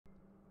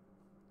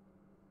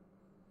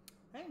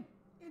Hey,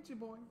 it's your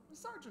boy,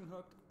 Sergeant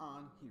Hooked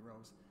on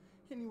Heroes,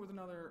 hitting you with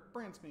another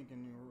brand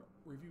spanking new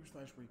review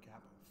slash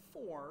recap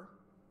for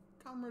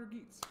Kamen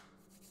Geats,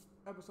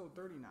 episode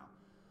 30 now.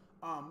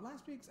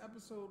 Last week's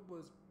episode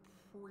was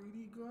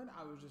pretty good.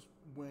 I was just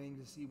waiting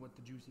to see what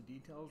the juicy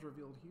details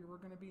revealed here were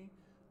going to be.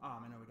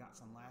 I know we got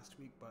some last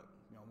week, but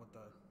you know what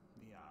the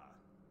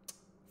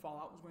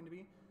fallout was going to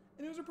be,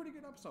 and it was a pretty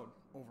good episode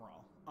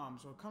overall.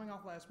 So coming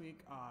off last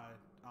week,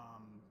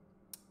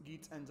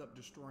 Geats ends up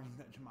destroying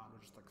that Yamato,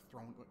 just like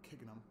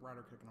kicking him right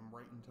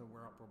into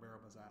where Robera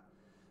was at.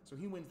 So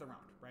he wins the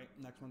round, right?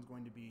 Next one's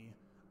going to be,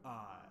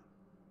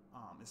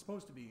 it's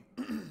supposed to be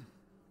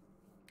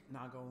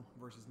Nago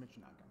versus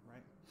Michinaga,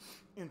 right?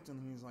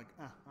 Instantly he's like,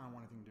 I don't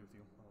want anything to do with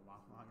you, blah, blah, blah.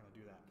 I'm not going to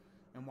do that.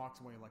 And walks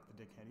away like the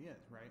dickhead he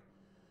is, right?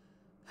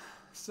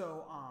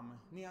 So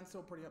Neon's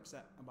still pretty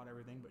upset about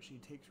everything, but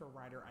she takes her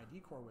rider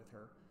ID core with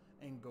her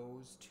and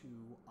goes to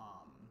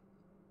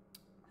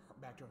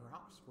back to her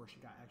house, where she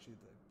got actually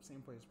the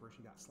same place where she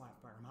got slapped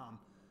by her mom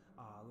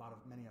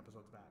many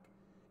episodes back,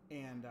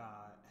 and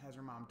has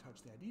her mom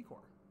touch the ID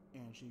core,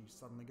 and she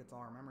suddenly gets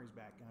all her memories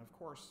back, and of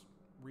course,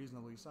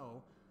 reasonably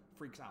so,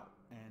 freaks out,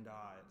 and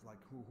it's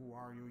like, who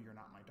are you? You're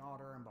not my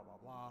daughter, and blah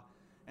blah blah.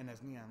 And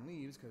as Neon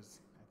leaves,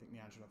 because I think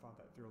Neon should have thought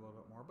that through a little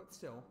bit more, but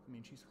still, I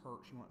mean, she's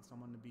hurt. She wants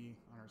someone to be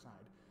on her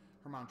side.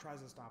 Her mom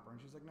tries to stop her,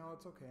 and she's like, no,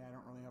 it's okay. I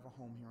don't really have a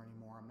home here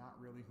anymore. I'm not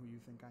really who you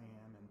think I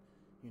am, and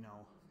you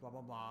know, blah,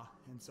 blah, blah.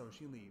 And so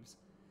she leaves.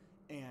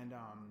 And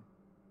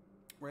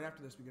right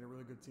after this, we get a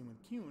really good scene with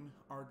Kyun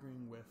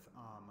arguing with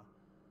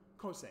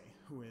Kosei,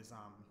 who is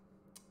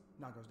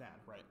Nago's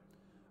dad, right?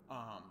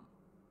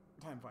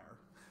 Time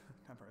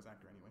Fire's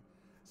actor anyway.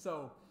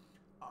 So,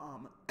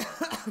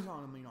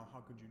 telling him, you know,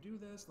 how could you do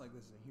this? Like,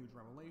 this is a huge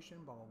revelation,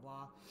 blah, blah,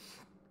 blah.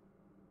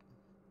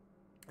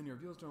 And he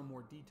reveals to him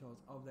more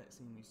details of that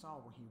scene we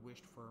saw where he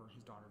wished for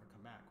his daughter to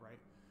come back,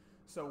 right?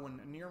 So when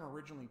Niram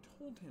originally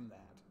told him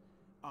that,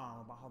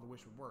 about how the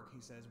wish would work, he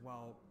says,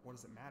 well, what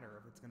does it matter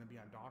if it's going to be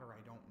a daughter I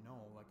don't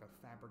know, like a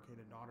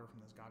fabricated daughter from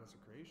this goddess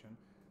of creation?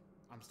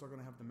 I'm still going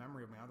to have the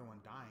memory of my other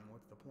one dying.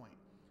 What's the point?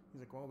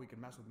 He's like, well, we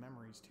could mess with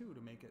memories too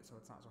to make it so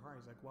it's not so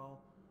hard. He's like, well,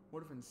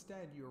 what if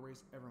instead you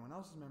erase everyone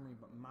else's memory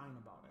but mine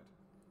about it?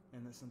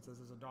 And since this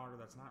is a daughter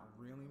that's not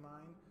really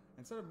mine,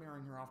 instead of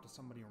marrying her off to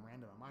somebody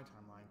random on my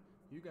timeline,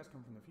 you guys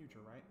come from the future,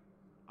 right?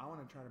 I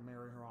want to try to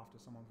marry her off to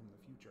someone from the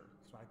future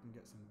so I can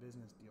get some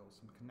business deals,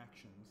 some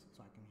connections,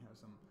 so I can have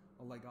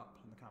a leg up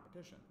in the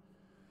competition.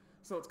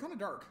 So it's kind of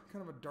dark,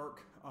 kind of a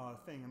dark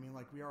thing. I mean,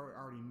 like, we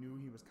already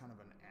knew he was kind of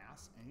an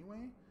ass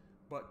anyway,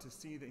 but to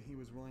see that he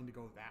was willing to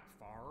go that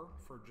far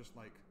for just,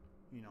 like,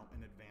 you know,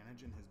 an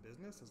advantage in his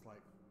business is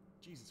like,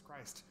 Jesus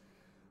Christ.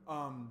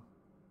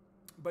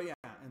 But yeah,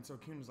 and so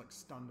Kyun is like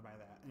stunned by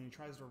that, and he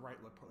tries to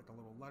put like a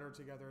little letter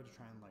together to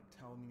try and like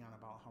tell Neon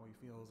about how he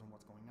feels and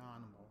what's going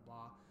on and blah blah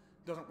blah.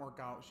 Doesn't work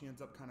out. She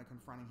ends up kind of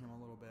confronting him a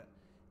little bit,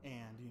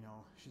 and you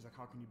know, she's like,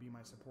 how can you be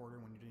my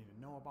supporter when you didn't even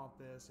know about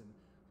this, and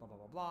blah blah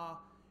blah blah.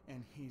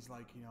 And he's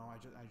like, you know, I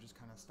just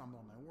kind of stumble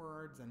on my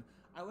words. And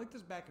I like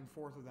this back and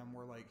forth with them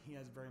where like he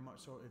has very much,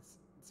 so it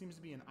seems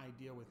to be an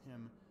idea with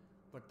him,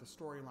 like the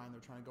storyline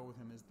they're trying to go with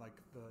him is like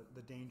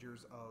the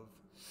dangers of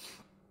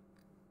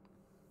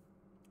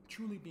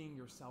truly being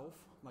yourself,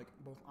 like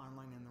both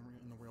online and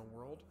in the real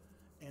world,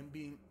 and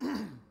being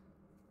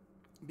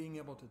being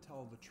able to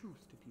tell the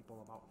truth to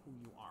people about who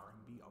you are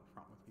and be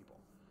upfront with people,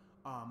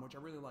 which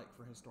I really like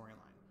for his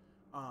storyline.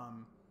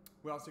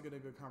 We also get a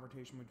good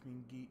confrontation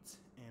between Geats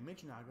and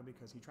Michinaga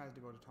because he tries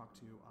to go to talk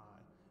to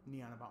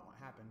Neon about what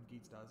happened.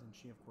 Geats does, and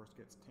she of course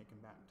gets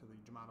taken back to the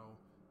Yamato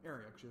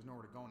area because she has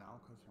nowhere to go now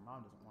because her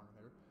mom doesn't want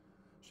her there.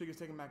 She gets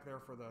taken back there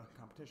for the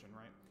competition,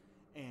 right?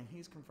 And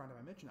he's confronted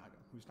by Michinaga,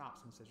 who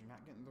stops and says, you're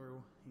not getting through.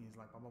 He's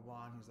like, blah, blah,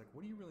 blah. And he's like,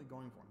 what are you really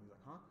going for? And he's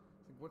like, huh?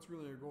 He's like, what's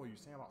really your goal? You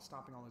say about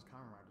stopping all these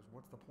Kamen Riders.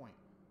 What's the point?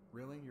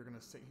 Really? You're going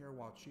to sit here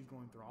while she's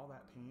going through all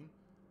that pain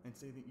and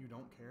say that you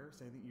don't care?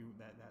 Say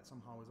that that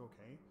somehow is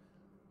okay?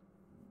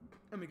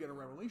 And we get a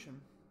revelation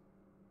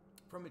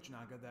from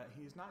Michinaga that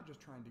he's not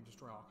just trying to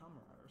destroy all Kamen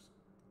Riders.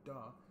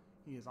 Duh.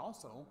 He is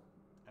also,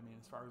 I mean,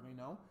 as far as we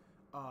know,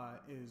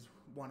 is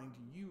wanting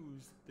to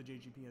use the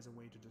JGP as a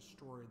way to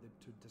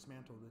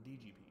dismantle the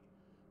DGP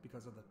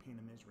because of the pain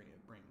and misery it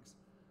brings.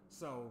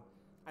 So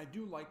I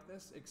do like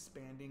this,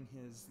 expanding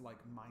his like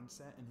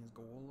mindset and his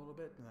goal a little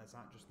bit, and that's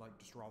not just like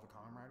destroy all the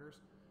Kamen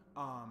Riders.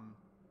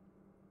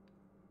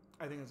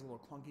 I think it's a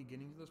little clunky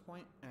getting to this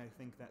point, and I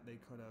think that they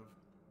could have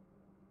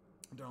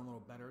done a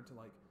little better to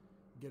like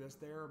get us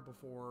there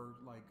before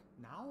like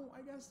now,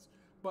 I guess.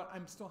 But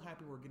I'm still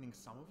happy we're getting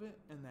some of it,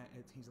 and that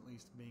he's at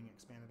least being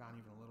expanded on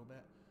even a little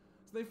bit.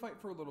 So they fight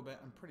for a little bit.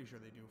 I'm pretty sure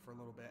they do for a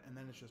little bit, and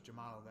then it's just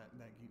Yamato that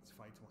Geats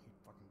fights. Well, he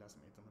fucking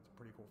decimates him. It's a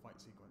pretty cool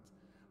fight sequence.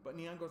 But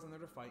Neon goes in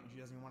there to fight, and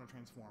she doesn't even want to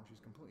transform. She's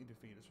completely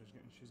defeated. So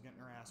she's getting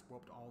her ass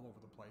whooped all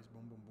over the place.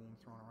 Boom, boom, boom,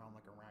 thrown around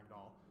like a rag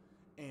doll.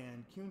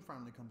 And Kyun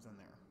finally comes in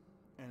there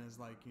and is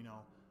like, you know,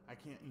 I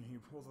can't, you know,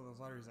 he pulls out those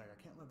letters, he's like, I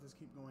can't let this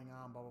keep going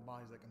on, blah, blah, blah.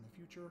 He's like, in the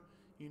future,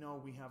 you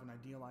know, we have an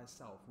idealized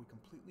self. We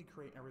completely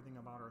create everything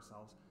about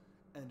ourselves.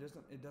 And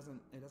it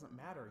doesn't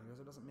matter. He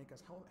goes, it doesn't make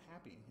us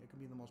happy. It can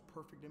be the most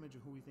perfect image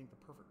of who we think the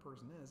perfect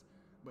person is,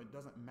 but it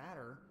doesn't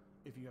matter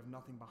if you have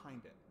nothing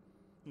behind it.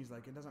 He's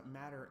like, it doesn't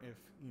matter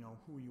if,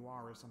 who you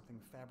are is something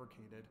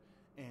fabricated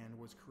and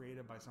was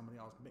created by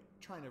somebody else,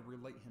 trying to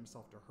relate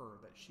himself to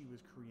her, that she was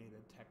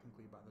created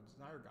technically by the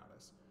desire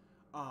goddess.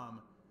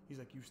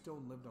 He's like, you still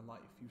lived a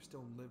life. You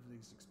still lived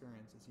these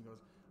experiences. He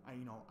goes, I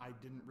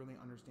didn't really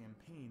understand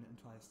pain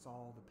until I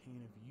saw the pain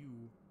of you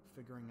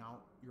figuring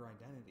out your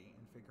identity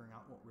and figuring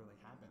out what really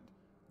happened.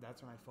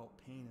 That's when I felt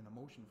pain and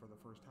emotion for the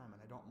first time,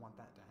 and I don't want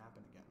that to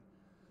happen again.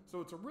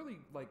 So it's a really,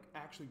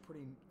 actually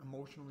pretty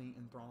emotionally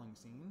enthralling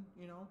scene,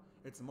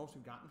 It's the most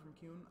we've gotten from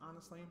Kyun,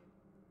 honestly.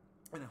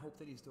 And I hope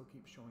that he still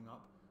keeps showing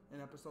up in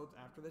episodes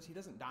after this. He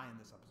doesn't die in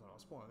this episode. I'll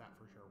spoil that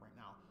for sure right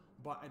now.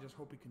 But I just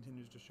hope he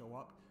continues to show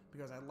up,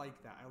 because I like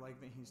that. I like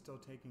that he's still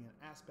taking an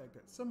aspect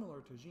that's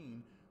similar to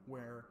Jean,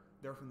 where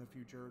they're from the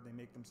future, they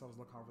make themselves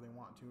look however they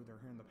want to, they're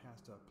here in the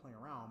past to play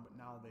around, but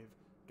now they've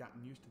gotten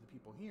used to the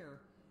people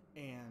here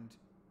and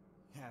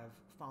have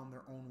found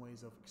their own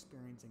ways of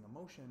experiencing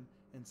emotion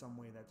in some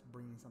way that's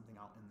bringing something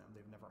out in them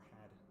they've never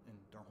had in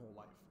their whole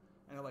life.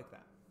 And I like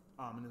that.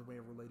 And a way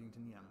of relating to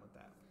Neon with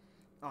that.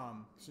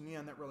 So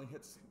Neon, that really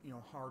hits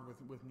hard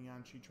with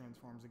Neon. She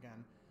transforms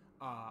again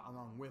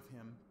along with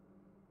him,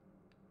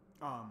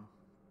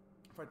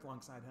 fights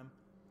alongside him.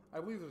 I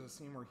believe there's a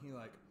scene where he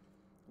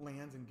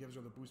lands and gives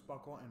her the boost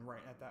buckle, and right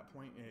at that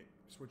point it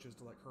switches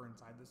to her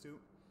inside the suit.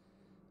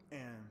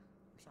 And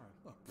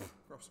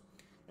gross.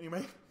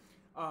 Anyway,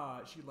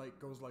 she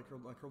goes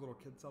her little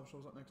kid self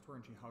shows up next to her,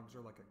 and she hugs her,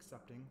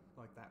 accepting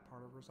that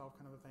part of herself,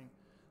 kind of a thing.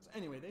 So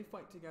anyway, they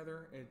fight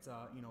together. It's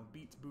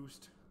beats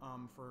boost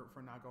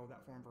for Nago,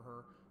 that form for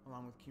her,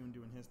 along with Kyun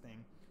doing his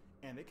thing,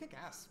 and they kick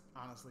ass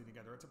honestly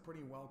together. It's a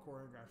pretty well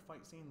choreographed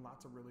fight scene.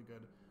 Lots of really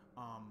good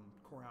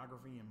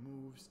choreography and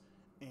moves,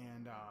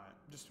 and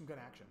just some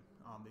good action.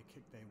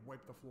 They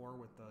wipe the floor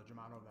with the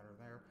Jamato that are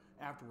there.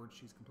 Afterwards,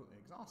 she's completely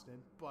exhausted,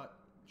 but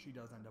she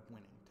does end up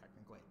winning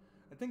technically.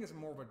 I think it's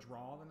more of a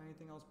draw than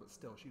anything else, but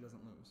still, she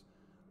doesn't lose.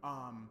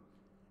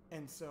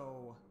 And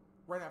so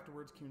right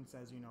afterwards, Kyun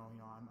says,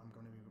 I'm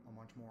going to be a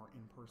much more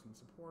in-person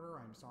supporter.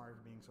 I'm sorry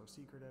for being so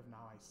secretive.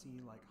 Now I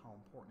see how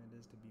important it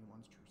is to be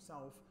one's true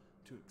self,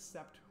 to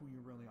accept who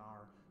you really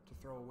are, to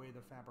throw away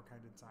the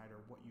fabricated side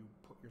or what you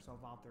put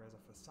yourself out there as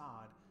a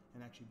facade and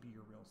actually be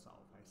your real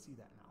self. I see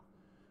that now.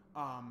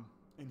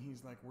 And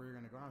he's like, where are you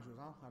going to go now? She goes,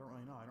 oh, I don't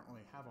really know. I don't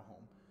really have a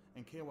home.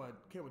 And Kayla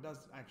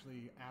does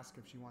actually ask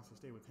if she wants to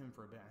stay with him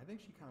for a bit. I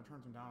think she kind of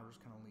turns him down or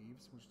just kind of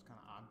leaves, which is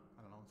kind of odd.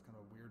 I don't know. It's kind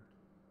of a weird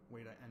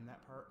way to end that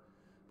part.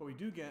 But we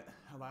do get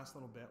a last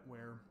little bit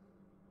where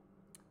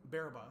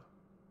Baraba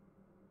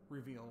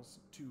reveals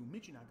to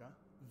Michinaga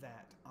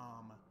that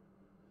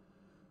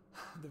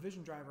the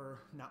Vision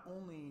Driver, not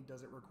only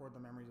does it record the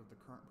memories of the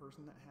current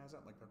person that has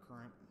it, the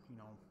current,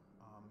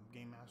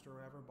 Game Master or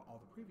whatever, but all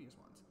the previous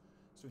ones.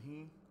 So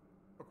he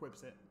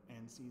equips it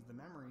and sees the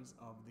memories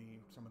of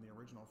some of the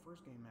original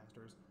first Game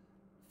Masters,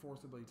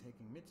 forcibly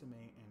taking Mitsume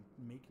and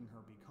making her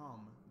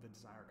become the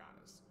Desire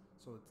Goddess.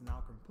 So it's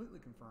now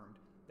completely confirmed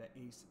that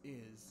Ace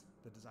is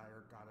the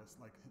Desire Goddess,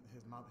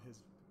 his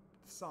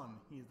son.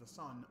 He is the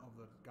son of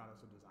the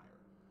Goddess of Desire,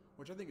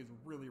 which I think is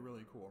really,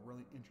 really cool. A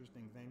really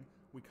interesting thing.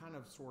 We kind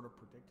of sort of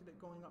predicted it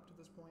going up to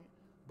this point,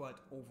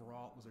 but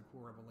overall it was a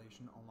cool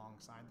revelation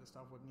alongside the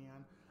stuff with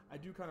Neon. I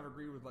do kind of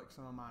agree with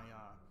some of my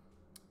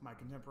my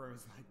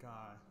contemporaries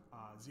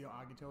Zio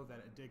Agito,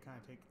 that it did kind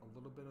of take a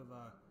little bit of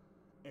the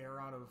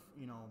air out of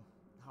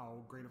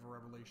how great of a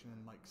revelation and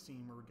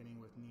scene we're getting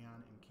with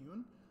Neon and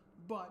Kyun,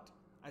 but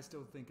I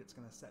still think it's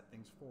going to set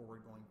things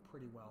forward going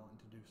pretty well and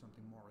to do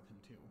something more with him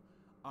too.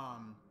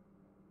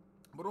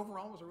 But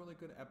overall, it was a really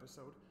good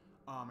episode.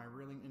 I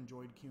really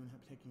enjoyed Kyun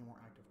taking a more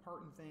active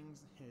part in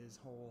things. His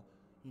whole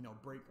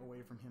break away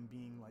from him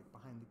being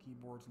behind the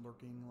keyboards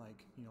lurking,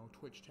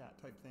 Twitch chat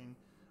type thing.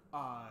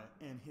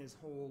 And his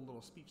whole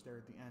little speech there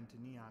at the end to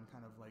Neon,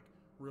 kind of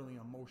really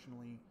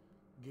emotionally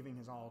giving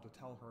his all to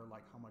tell her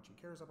how much he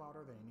cares about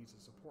her, that he needs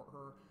to support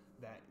her,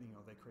 that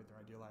they create their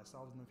idealized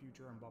selves in the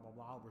future, and blah blah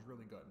blah. It was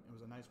really good. It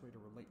was a nice way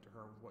to relate to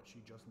her with what she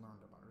just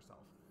learned about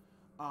herself.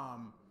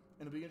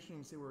 And it'll be interesting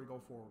to see where we go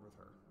forward with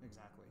her,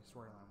 exactly,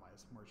 storyline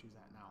wise, where she's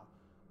at now.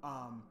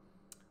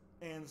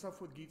 And the stuff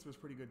with Geats was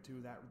pretty good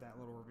too. That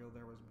little reveal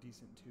there was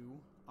decent too.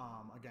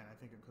 Again, I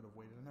think it could have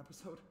waited an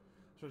episode,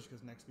 especially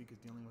because next week is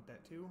dealing with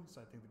that too.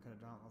 So I think they could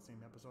have done it on the same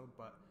episode.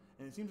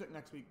 And it seems like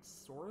next week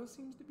sort of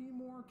seems to be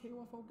more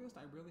Kayla focused.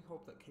 I really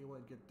hope that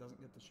Kayla doesn't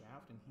get the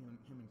shaft, and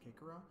him and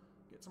Kakura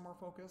get some more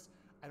focus.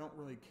 I don't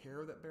really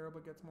care that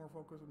Baraba gets more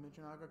focus with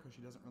Michinaga, because she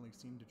doesn't really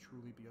seem to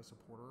truly be a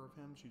supporter of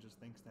him. She just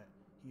thinks that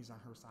he's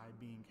on her side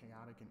being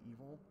chaotic and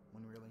evil,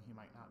 when really he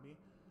might not be.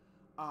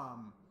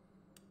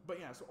 But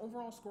yeah, so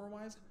overall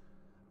score-wise,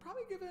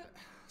 probably give it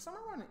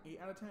somewhere around an 8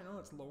 out of 10. I know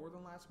it's lower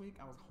than last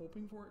week. I was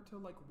hoping for it to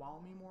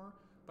wow me more,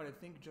 but I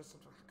think just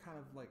kind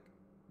of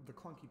the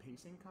clunky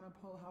pacing kind of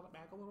held it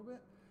back a little bit.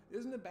 It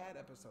isn't a bad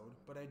episode,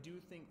 but I do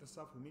think the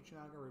stuff with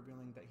Michinaga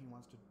revealing that he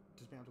wants to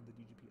dismantle the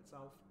DGP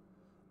itself,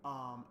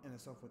 and the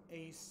stuff with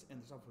Ace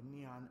and the stuff with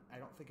Neon. I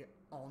don't think it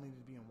all needed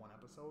to be in one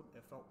episode.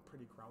 It felt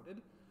pretty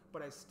crowded,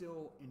 but I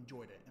still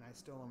enjoyed it, and I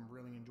still am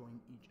really enjoying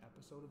each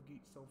episode of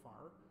Geats so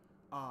far.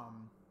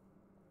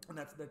 And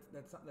that's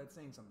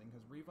saying something,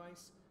 because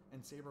Revice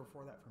and Saber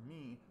before that, for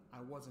me,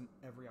 I wasn't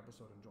every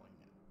episode enjoying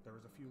it. There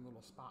was a few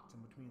little spots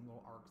in between,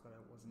 little arcs, that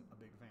I wasn't a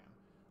big fan.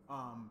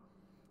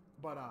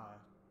 But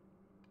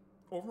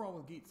overall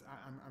with Geats,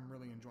 I'm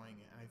really enjoying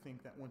it. And I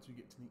think that once we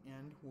get to the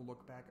end, we'll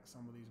look back at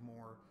some of these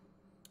more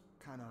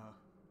kind of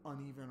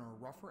uneven or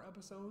rougher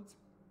episodes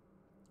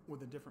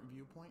with a different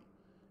viewpoint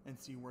and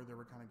see where they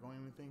were kind of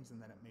going with things, and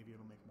then maybe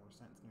it'll make more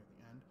sense near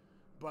the end.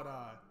 But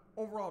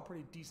overall, a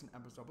pretty decent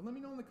episode. But let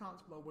me know in the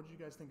comments below, what did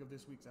you guys think of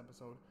this week's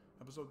episode?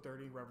 Episode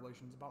 30,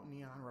 Revelations about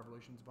Neon,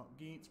 Revelations about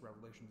Geats,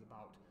 Revelations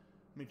about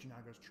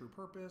Michinaga's true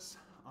purpose,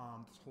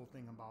 this whole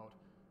thing about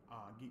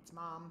Geats'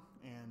 mom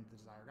and the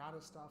Desire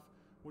Goddess stuff.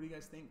 What do you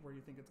guys think? Where do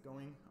you think it's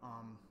going?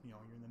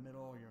 You're in the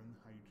middle, you're in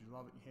how you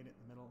love it, you hate it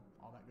in the middle,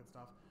 all that good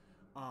stuff.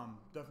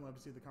 Definitely love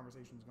to see the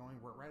conversations going.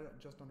 We're right at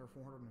just under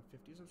 450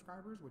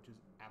 subscribers, which is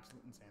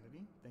absolute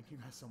insanity. Thank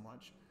you guys so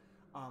much.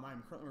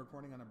 I'm currently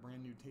recording on a brand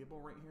new table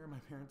right here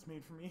my parents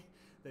made for me.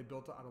 They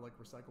built it out of like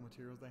recycled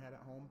materials they had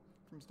at home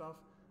from stuff.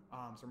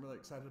 So I'm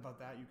really excited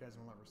about that. You guys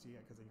will never see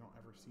it because you don't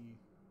ever see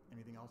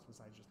anything else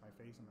besides just my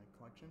face and my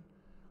collection.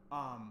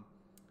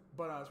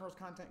 But as far as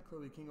content,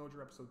 clearly King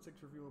Oger episode 6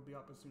 review will be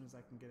up as soon as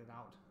I can get it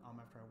out,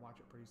 after I watch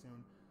it pretty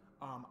soon.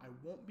 I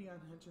won't be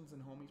on Henshins and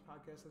Homies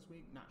podcast this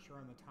week. Not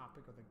sure on the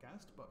topic or the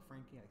guest, but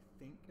Frankie, I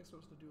think, is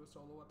supposed to do a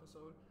solo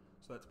episode,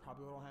 so that's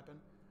probably what will happen.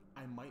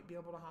 I might be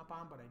able to hop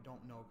on, but I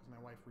don't know, because my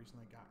wife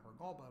recently got her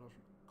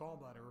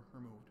gallbladder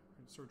removed,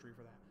 surgery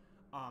for that.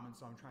 And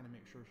so I'm trying to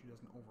make sure she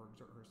doesn't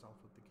overexert herself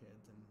with the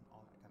kids and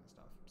all that kind of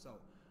stuff. So,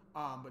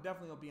 but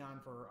definitely I'll be on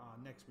for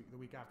next week, the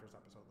week after's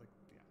episode,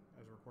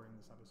 as we're recording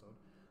this episode.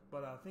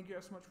 But thank you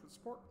guys so much for the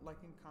support,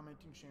 liking,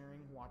 commenting,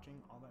 sharing, watching,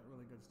 all that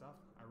really good stuff.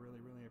 I really,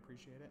 really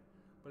appreciate it.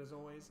 But as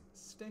always,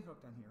 stay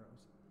hooked on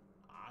Heroes.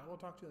 I will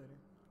talk to you later.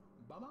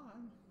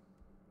 Bye-bye.